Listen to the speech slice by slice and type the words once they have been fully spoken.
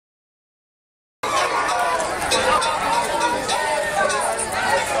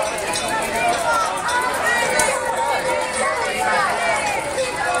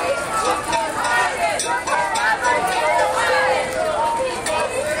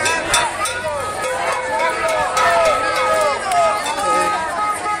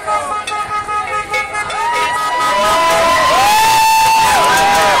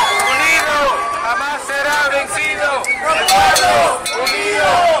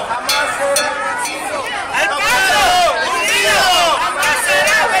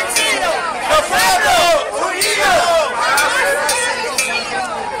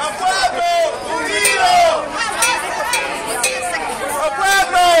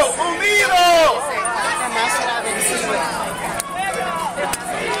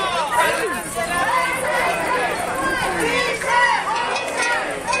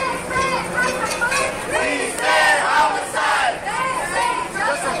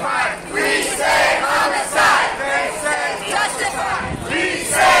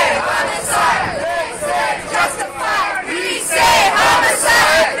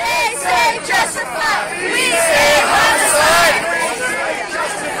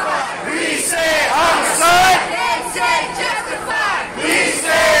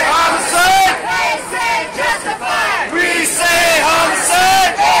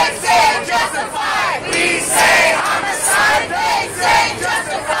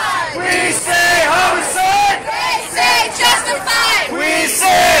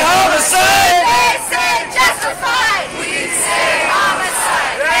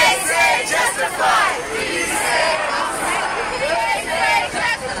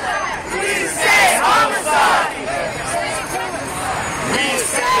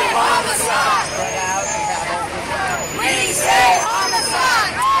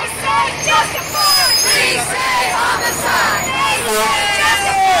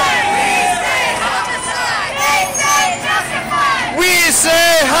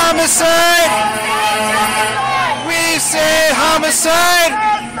homicide! We say homicide!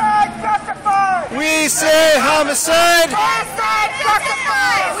 We say homicide! We say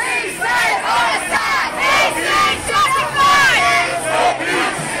justified! We say homicide! We say justified! No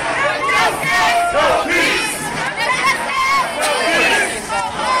peace! No justice! No peace! No justice!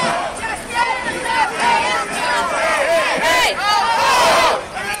 No peace! Hey! Ho, ho!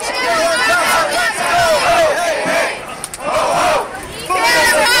 Let's go! Hey, hey! Ho,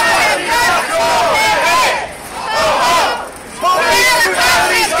 ho! Police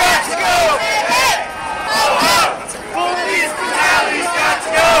brutality's got to go! Ho, ho! Police brutality's got to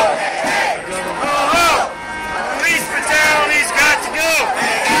go! Ho, ho! Police brutality's got to go!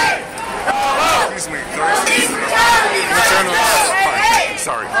 Ho, ho! Excuse me, Police brutality's got to go!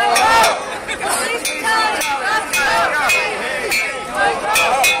 sorry. Police brutality's got to go!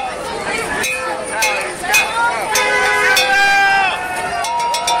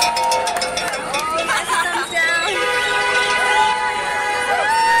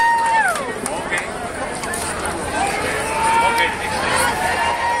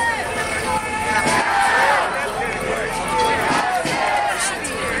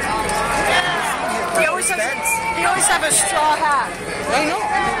 He always have a straw hat. I know.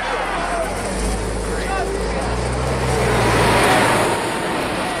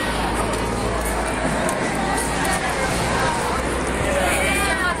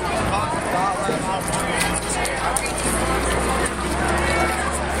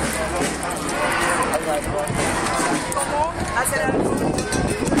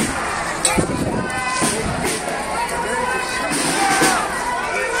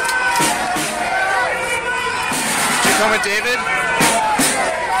 Come with David?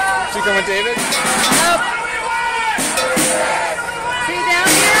 Did you come with David? Nope. Is he down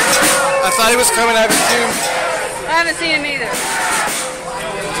here? I thought he was coming out of his tomb. I haven't seen him either.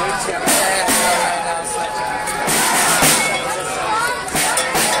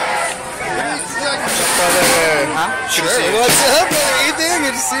 Huh? Sure. What's up, brother Ethan?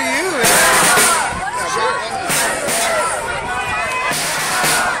 Good to see you, man.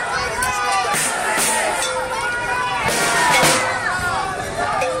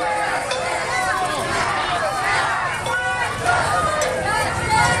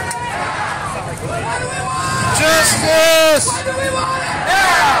 Justice! What do we want it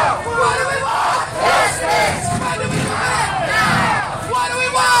now? What do we want? Justice! What do we want it now? What do we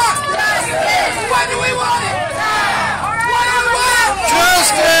want? Justice! What do we want it now? What do we want?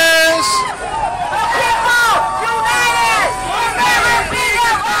 Justice! The people united will never be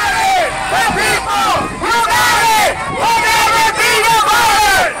divided. The people united will never be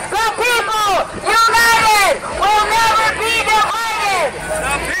divided. The people united will never be divided.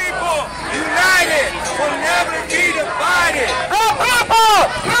 The people united will never be divided. The people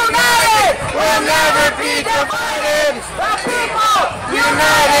united will never be divided. The people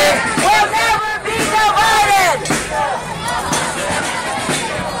united will never be divided.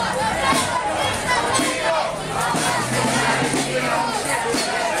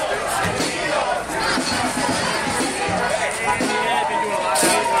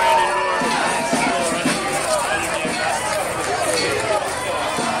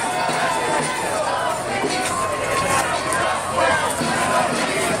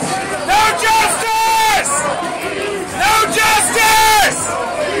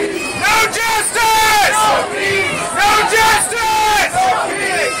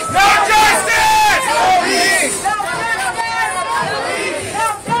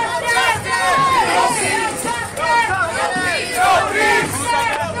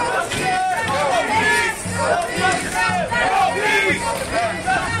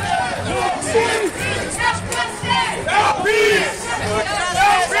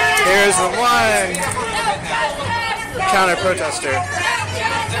 Here's the one counter-protester.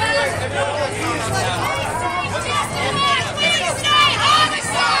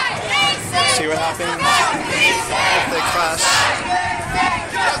 See what happens if they clash.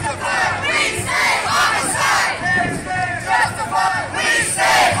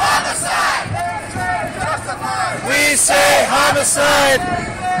 We say homicide!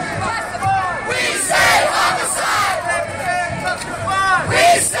 We say homicide! We say homicide! We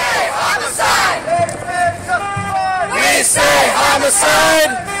say homicide! We say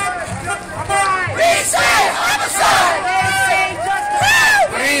homicide! We say homicide! We say homicide!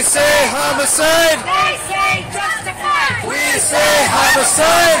 We say homicide! They say justified! We say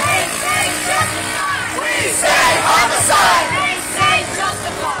homicide! We say homicide! They say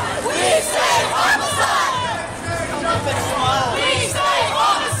justified! We say homicide! We say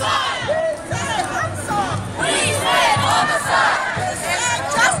homicide! We say homicide!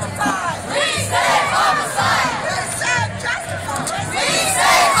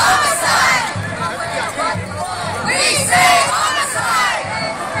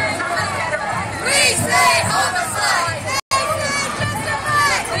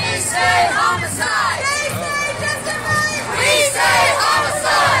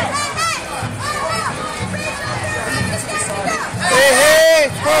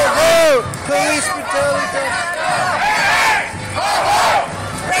 police brutality.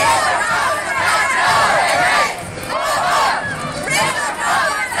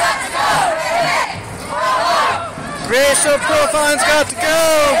 Racial profiling's got to go.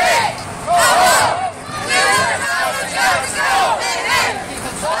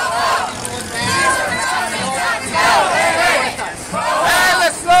 Hey,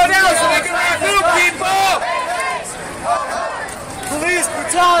 let's slow down so we can move people. Police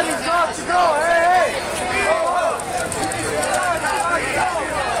brutality's got to go. Hey, hey.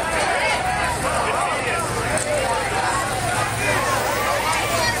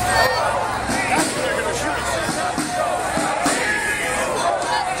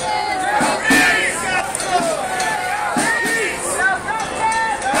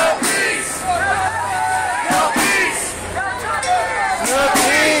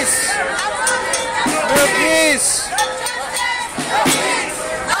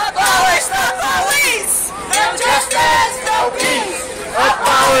 Abolish the police! No justice, no peace!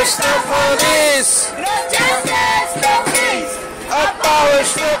 Abolish the police! No justice, no peace!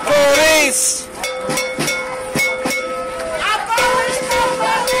 Abolish the police! Abolish the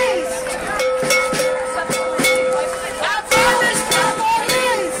police! Abolish the police! Abolish the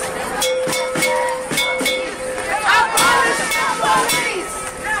police! Abolish the police!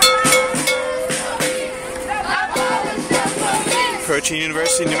 Approaching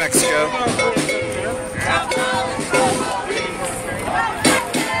University of New Mexico.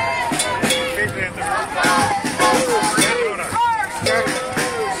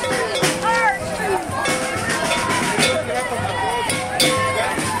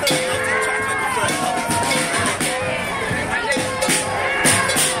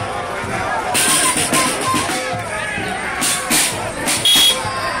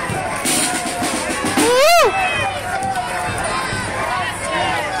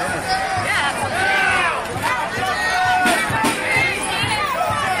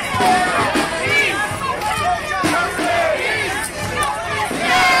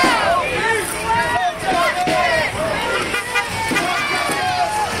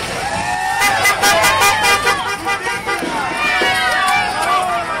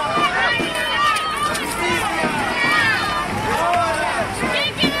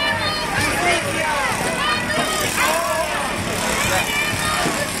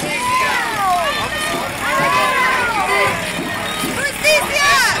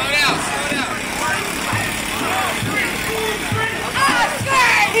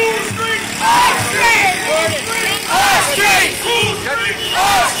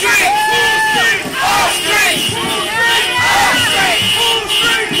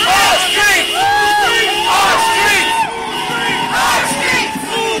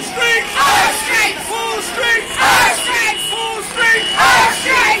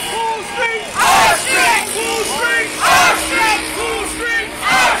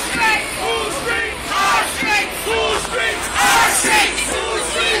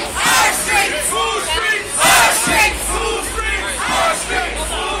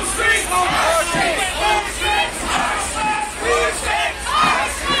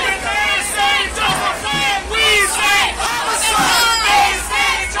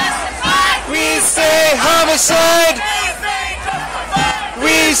 Homicide!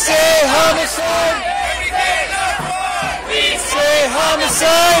 We say homicide! We say homicide! We say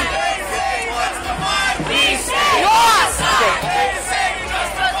homicide! We say homicide!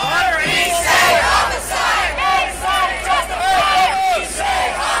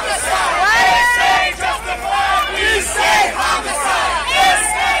 We say homicide! We say homicide!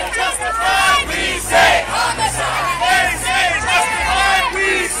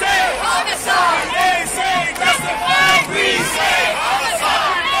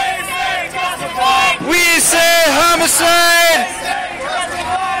 We say homicide! We say homicide!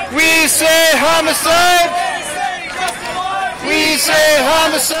 We say homicide! We say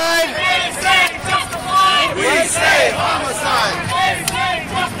homicide! We say homicide! We say homicide!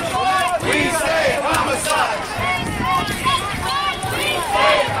 We say homicide!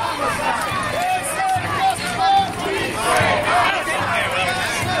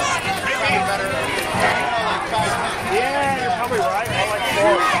 Yeah, you're probably right. I like 4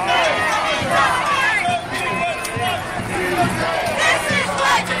 or 5. This is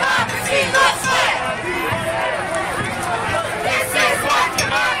what democracy looks like! This is what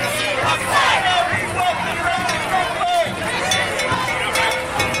democracy looks like!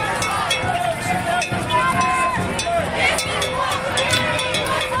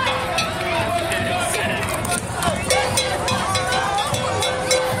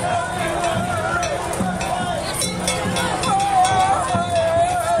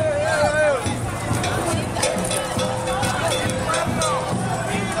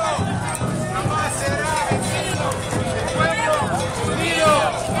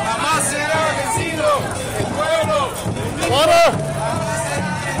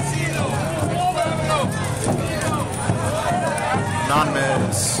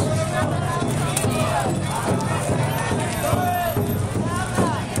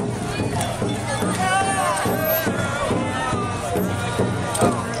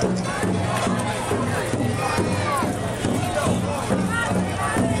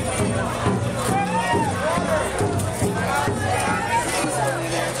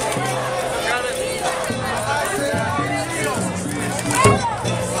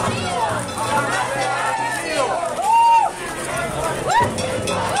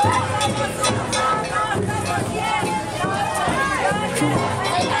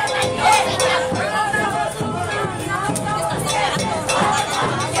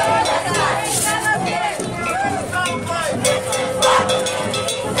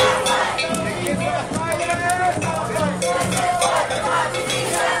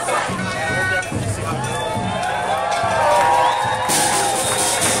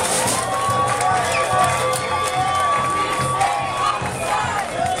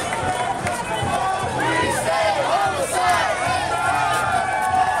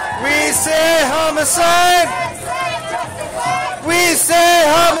 homicide. We say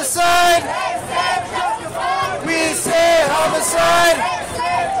homicide. We say homicide.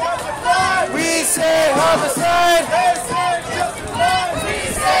 We say homicide. We say homicide.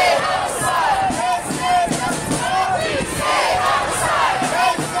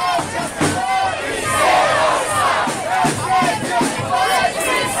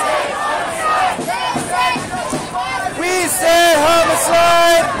 We say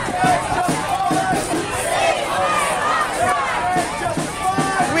homicide.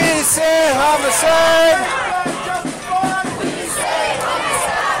 We say homicide.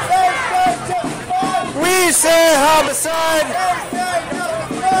 We say homicide.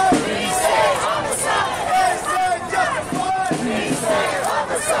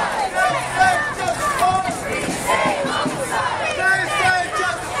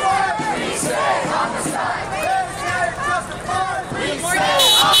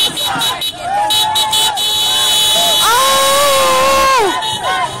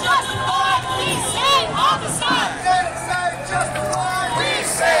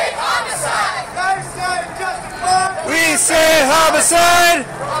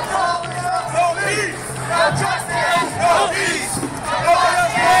 No peace. No justice. No peace. No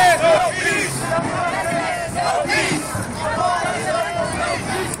justice. No peace. No peace. No peace. No order. No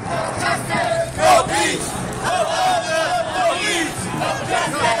peace. No justice. No peace. No police. No police. No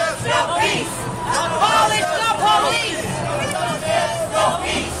justice. No peace. No police. No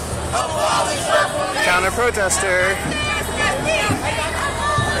police. Counter protester.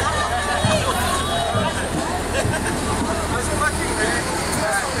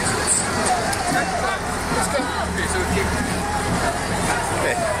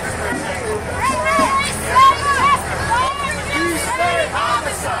 We say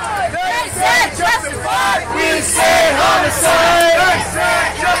homicide. They say justified. We say homicide. They say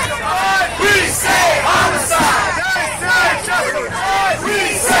justified. We say homicide. They say justified. We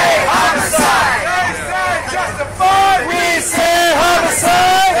say homicide. They say justified. We say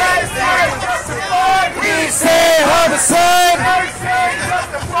homicide. They say justified. We say homicide. They say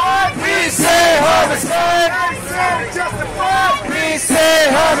justified. We say homicide. They say justified. We say Homicide. They say justified. We say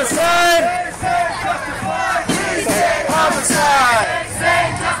homicide. We say homicide. We say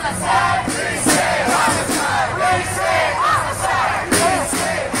justified. We say homicide.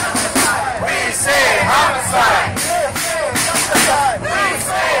 We say homicide.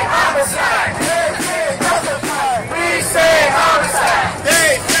 We say homicide. They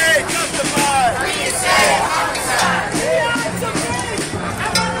say justified. We say homicide.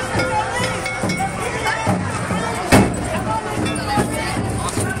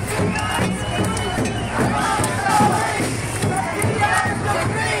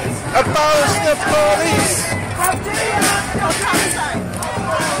 Abolish the police.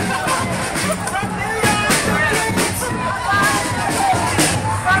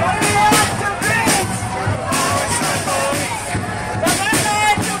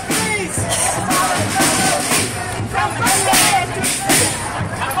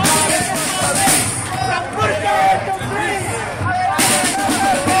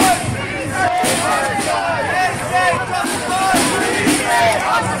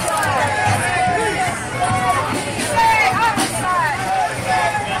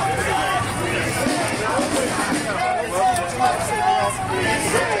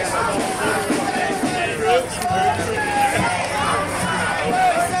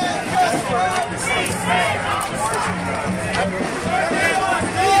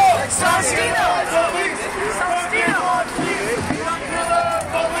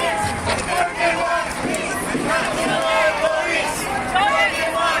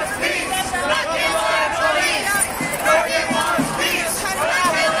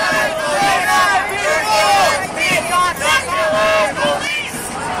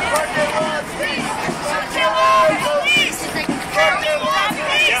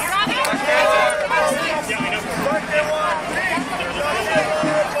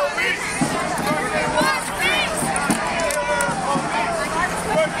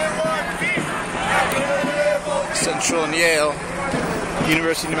 Central and Yale,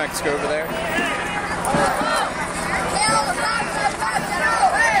 University of New Mexico over there.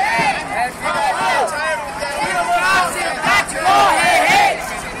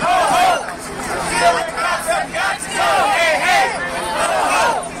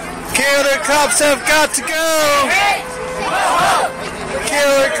 Killer cops have got to go!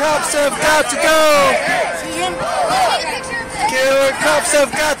 Killer cops have got to go! Killer cops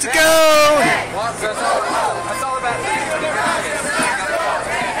have got to go! That's all about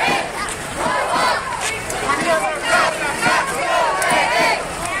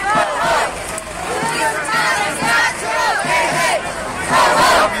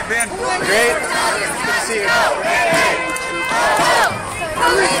been? Great. Good to see you.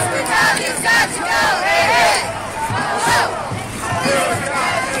 Police brutality's got to go. Hey, hey.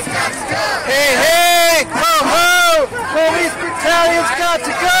 Hey, hey, ho, ho! Police brutality's got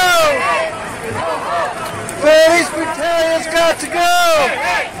to go! Police brutality's got to go!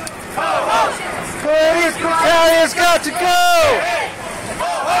 Police brutality's got to go!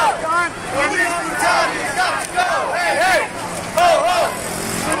 Police brutality's got to go. Hey, hey. Ho, ho.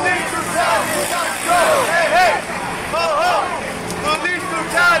 Police brutality's got to go. Hey, hey. Ho, ho. Police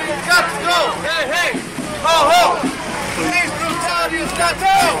brutality's got to go. Hey, hey. Ho, ho. Police brutality's got to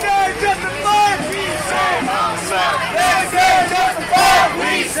go. Justified. We say homicide. They say justified.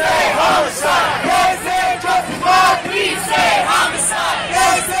 We say homicide. They say justified. We say homicide.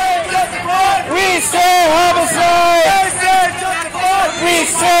 They say justified. We say homicide! They say justified. We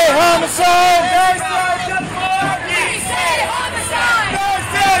say homicide! They say justified. We say homicide. They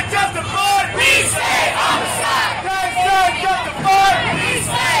say justified. We say homicide. They say justified. We say homicide. They say justified. We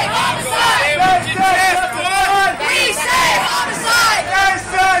say homicide. They say justified. We say homicide. They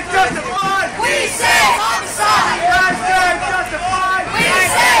say justified. We say homicide. They say justified. We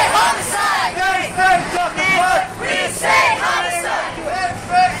say homicide. They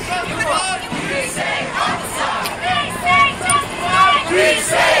say justified. We say homicide. They say justified. We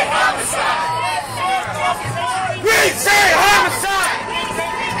say homicide. We say homicide.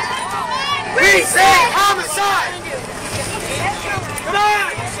 We say homicide. Come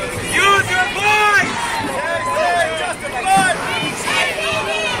on. Use your voice. They say justified.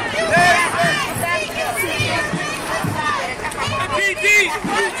 PD.